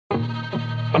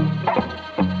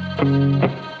Oh,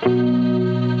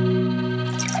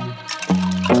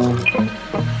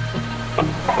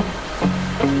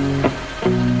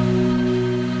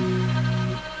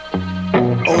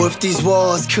 if these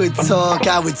walls could talk,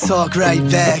 I would talk right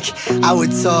back. I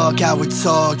would talk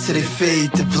till they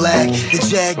fade to black. The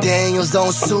Jack Daniels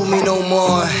don't suit me no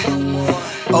more.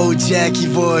 Oh,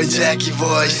 Jackie boy,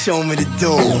 show me the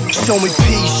door. Show me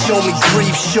peace, show me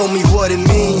grief, show me what it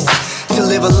means to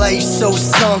live a life so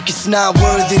sunk it's not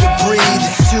worthy to breathe.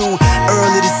 It's too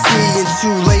early to see and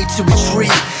too late to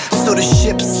retreat. So the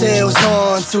ship sails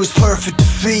on to its perfect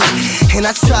defeat. And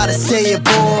I try to stay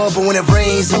aboard, but when it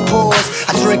rains it pours.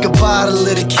 I drink a bottle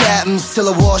of the captain's till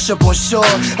I wash up on shore.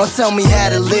 Don't tell me how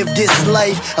to live this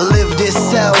life, I live this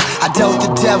cell. I doubt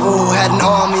the devil had an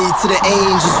army till the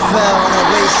angels fell. And I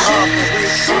wake up.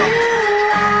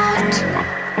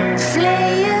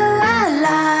 Flay you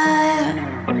alive.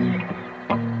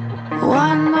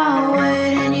 One more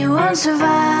word and you won't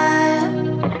survive.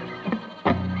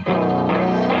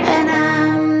 And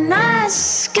I'm not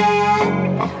scared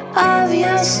of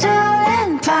your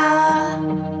stolen power.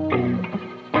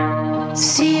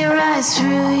 See right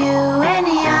through you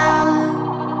anyhow.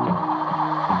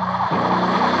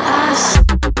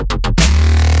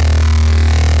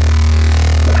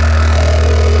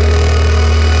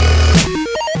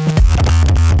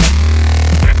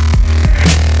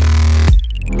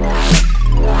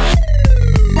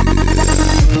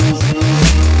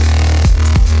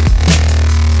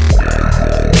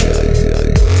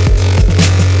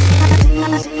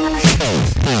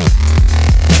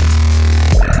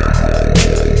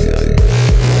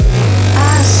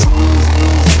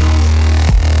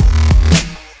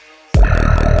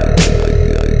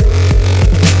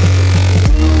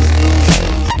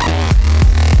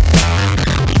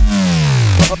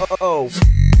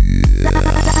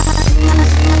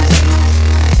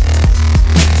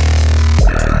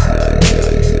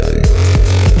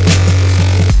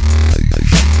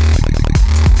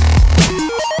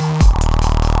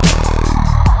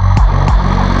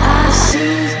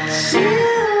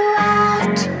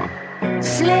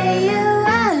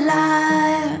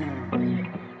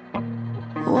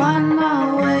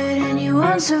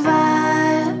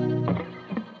 Survive.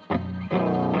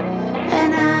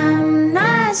 And I'm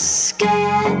not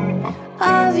scared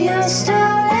of your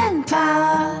stolen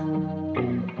power.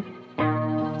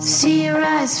 See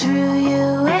right through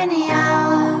you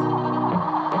anyhow.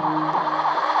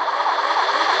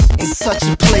 In such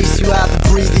a place you either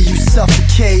breathe or you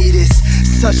suffocate. It's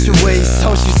such a waste,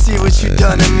 don't you see what you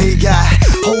done to me? Got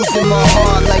holes in my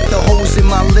heart like the holes in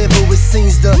my liver. It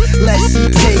seems the less you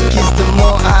take is the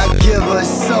more I give her.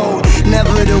 So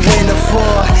never the winner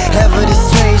for ever the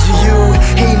stranger. You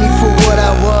hate me for what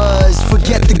I was,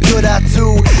 forget the good I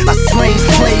do. A strange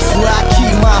place where I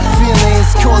keep my feelings.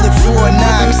 Call it Fort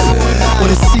Knox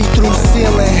with a see-through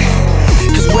ceiling.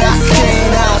 Cause where I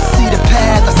stand I don't see the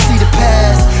path, I see the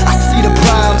past. I see the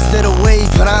problems that are ways,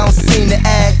 but I don't seem to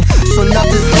act. So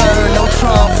nothing's learned, no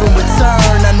triumph from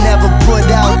return. I never put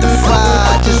out the fire,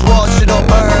 I just watch it all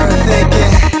burn.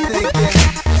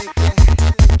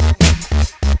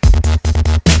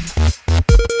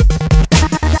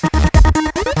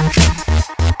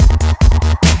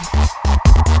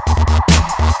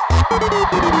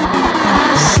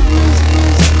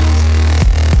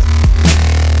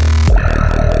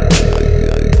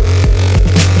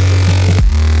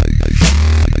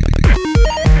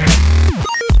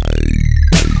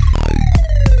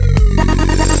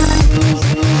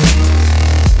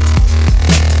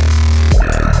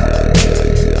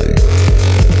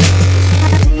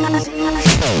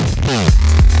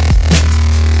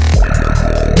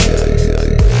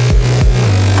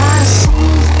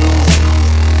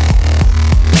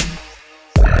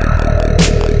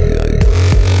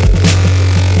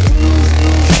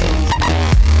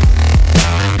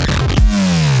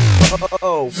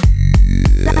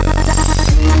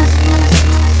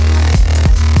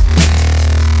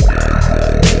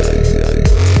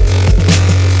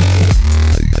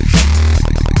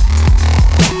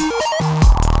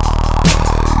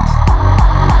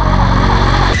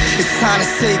 Thinking time to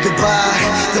say goodbye.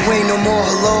 There ain't no more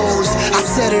hellos. I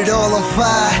set it all on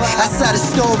fire. That's how the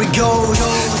story goes.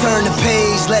 Turn the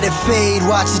page, let it fade,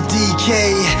 watch it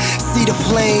decay. See the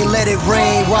flame, let it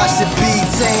rain, watch it be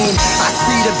tamed. I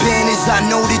see the banners, I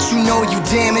know that you know you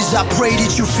damaged. I pray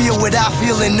that you feel what I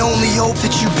feel and only hope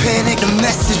that you panic. The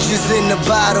message is is in the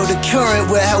bottle, the current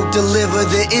will help deliver.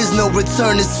 There is no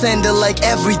return to sender, like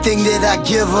everything that I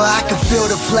give her. I can fill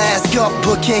the flask up,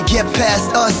 but can't get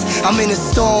past us. I'm in a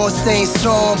storm, staying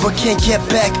strong, but can't get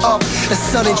back up. A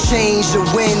sudden change, the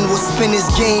wind will spin this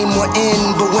game we're in.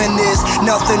 But when there's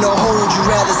nothing to hold, you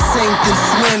rather sink than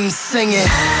swim. Sing it,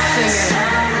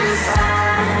 sing it.